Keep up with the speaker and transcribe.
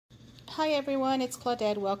Hi everyone, it's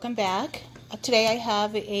Claudette. Welcome back. Today I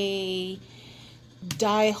have a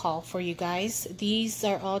dye haul for you guys. These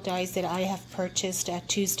are all dyes that I have purchased at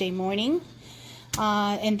Tuesday morning.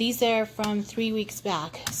 And these are from 3 weeks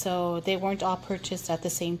back, so they weren't all purchased at the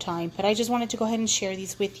same time. But I just wanted to go ahead and share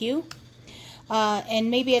these with you.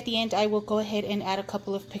 And maybe at the end I will go ahead and add a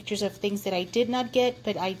couple of pictures of things that I did not get,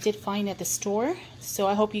 but I did find at the store. So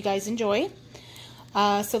I hope you guys enjoy.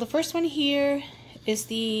 So the first one here is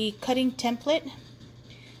the cutting template,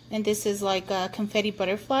 and this is like confetti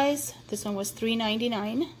butterflies. This one was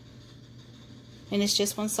 $3.99, and it's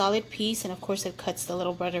just one solid piece, and of course it cuts the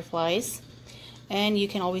little butterflies, and you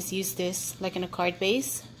can always use this like in a card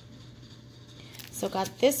base. So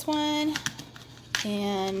got this one,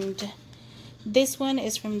 and this one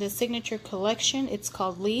is from the signature collection. It's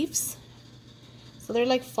called Leaves, so they're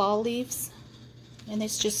like fall leaves, and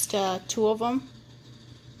it's just 2 of them.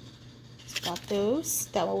 Got those.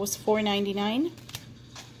 That one was $4.99.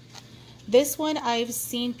 This one I've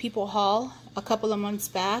seen people haul a couple of months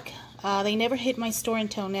back. They never hit my store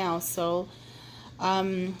until now. So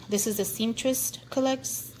this is a seamstress collect.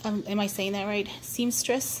 Am I saying that right?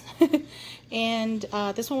 Seamstress. And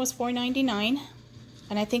this one was $4.99,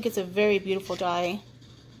 and I think it's a very beautiful dye.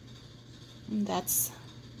 And that's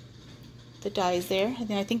the dyes there,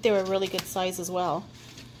 and I think they were a really good size as well.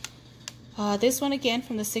 This one again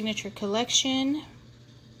from the signature collection,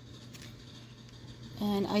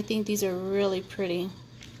 and I think these are really pretty.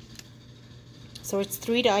 So it's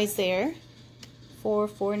 3 dyes there for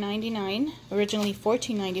 $4.99, originally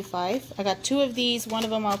 $14.95. I got 2 of these. One of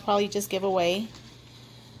them I'll probably just give away.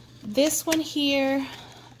 This one here,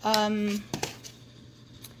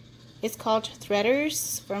 it's called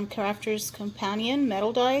Threaders from Crafter's Companion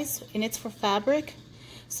metal dyes, and it's for fabric,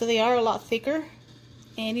 so they are a lot thicker.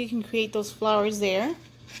 And you can create those flowers there.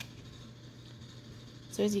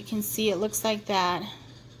 So as you can see, it looks like that.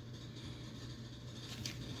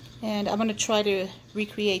 And I'm going to try to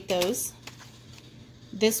recreate those.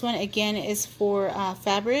 This one again is for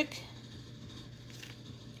fabric.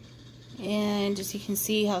 And as you can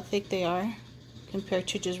see how thick they are compared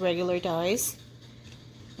to just regular dyes.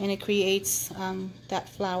 And it creates that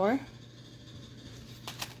flower.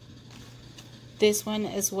 This one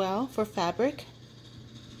as well for fabric.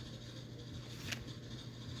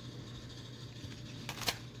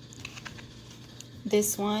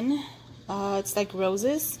 This one, it's like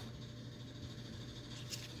roses.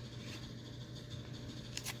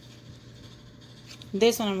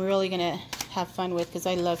 This one I'm really gonna have fun with because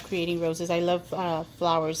I love creating roses. I love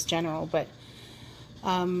flowers in general, but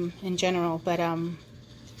I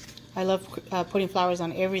love putting flowers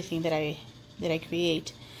on everything that I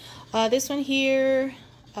create. This one here,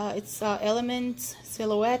 it's Elements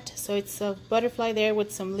Silhouette, so it's a butterfly there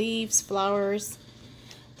with some leaves, flowers.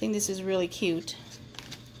 I think this is really cute.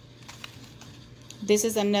 This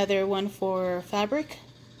is another one for fabric,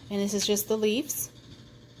 and this is just the leaves.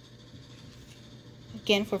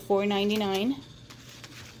 Again for $4.99.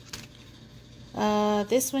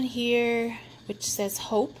 This one here, which says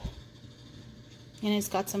Hope, and it's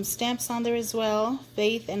got some stamps on there as well.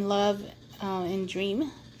 Faith and Love and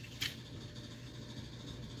Dream.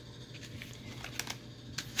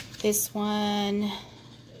 This one,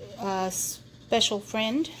 Special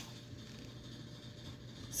Friend.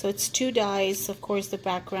 So it's 2 dyes, of course, the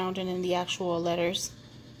background and then the actual letters.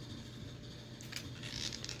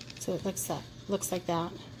 So it looks like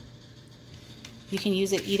that. You can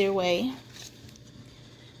use it either way.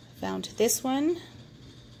 Found this one.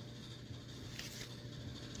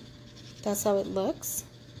 That's how it looks.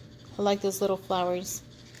 I like those little flowers.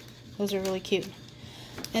 Those are really cute.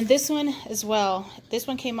 And this one as well. This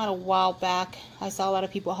one came out a while back. I saw a lot of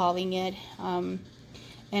people hauling it.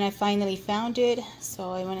 And I finally found it,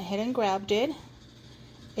 so I went ahead and grabbed it.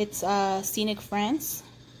 It's Scenic France.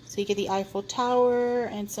 So you get the Eiffel Tower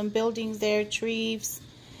and some buildings there, trees,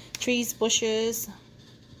 bushes.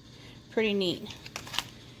 Pretty neat.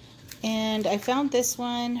 And I found this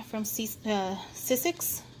one from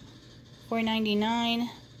Xoxoxo, $4.99.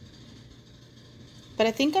 But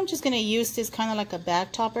I think I'm just going to use this kind of like a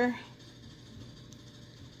bag topper.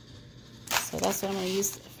 So that's what I'm going to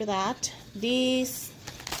use for that.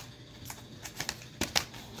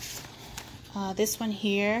 This one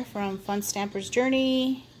here from Fun Stamper's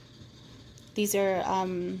Journey. These are,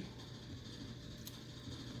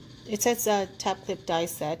 it says tap clip die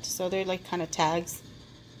set, so they're like kind of tags.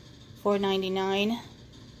 $4.99,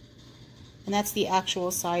 and that's the actual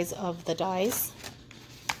size of the dies.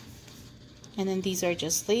 And then these are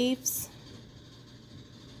just leaves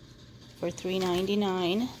for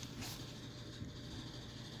 $3.99.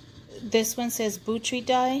 This one says Butri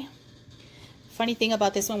die. funny thing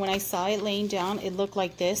about this one, when I saw it laying down, it looked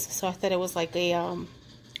like this. So I thought it was like a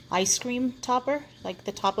ice cream topper, like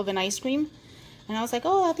the top of an ice cream. And I was like,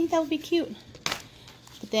 oh, I think that would be cute.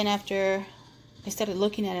 But then after I started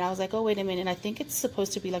looking at it, I was like, oh, wait a minute. I think it's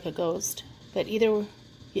supposed to be like a ghost. But either,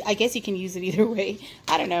 I guess you can use it either way.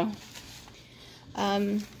 I don't know.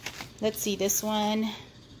 Let's see, this one.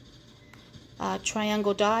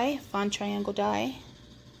 Triangle die, fun triangle die.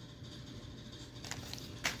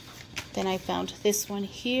 Then I found this one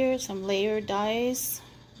here, some layered dies.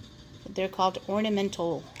 They're called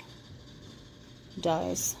ornamental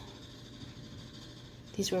dies.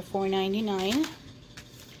 These were $4.99.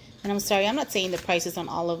 And I'm sorry, I'm not saying the prices on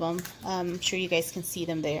all of them. I'm sure you guys can see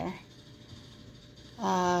them there.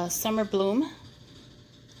 Summer Bloom.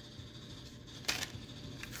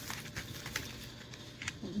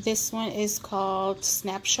 This one is called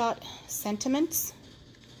Snapshot Sentiments.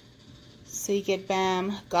 So you get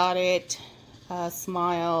BAM, got it,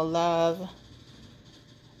 smile, love.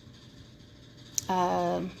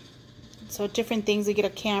 So different things. You get a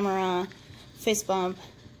camera, fist bump.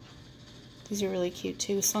 These are really cute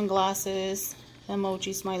too. Sunglasses,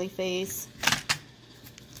 emoji, smiley face.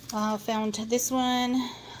 Found this one,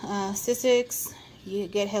 Xoxoxo. You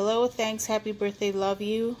get hello, thanks, happy birthday, love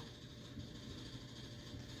you.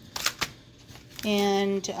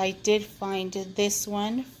 And I did find this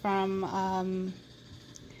one from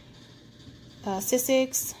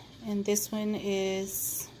Xoxoxo, and this one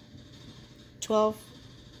is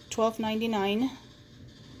 $12.99.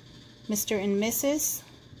 Mr. and Mrs.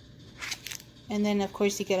 And then of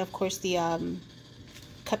course you get the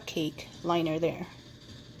cupcake liner there.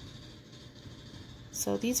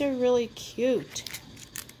 So these are really cute.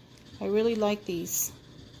 I really like these.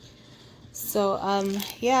 So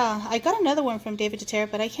yeah, I got another one from David Terra,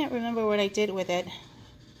 but I can't remember what I did with it.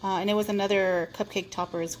 And it was another cupcake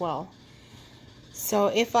topper as well. So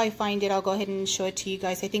if I find it, I'll go ahead and show it to you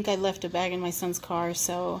guys. I think I left a bag in my son's car,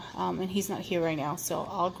 so and he's not here right now, so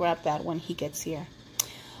I'll grab that when he gets here.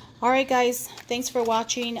 Alright guys, thanks for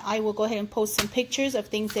watching. I will go ahead and post some pictures of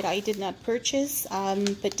things that I did not purchase,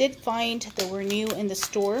 but did find that were new in the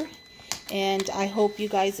store. And I hope you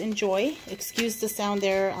guys enjoy. Excuse the sound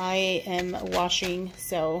there. I am washing,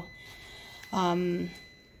 so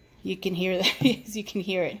you can hear that. You can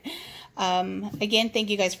hear it. Again, thank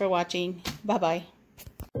you guys for watching. Bye-bye.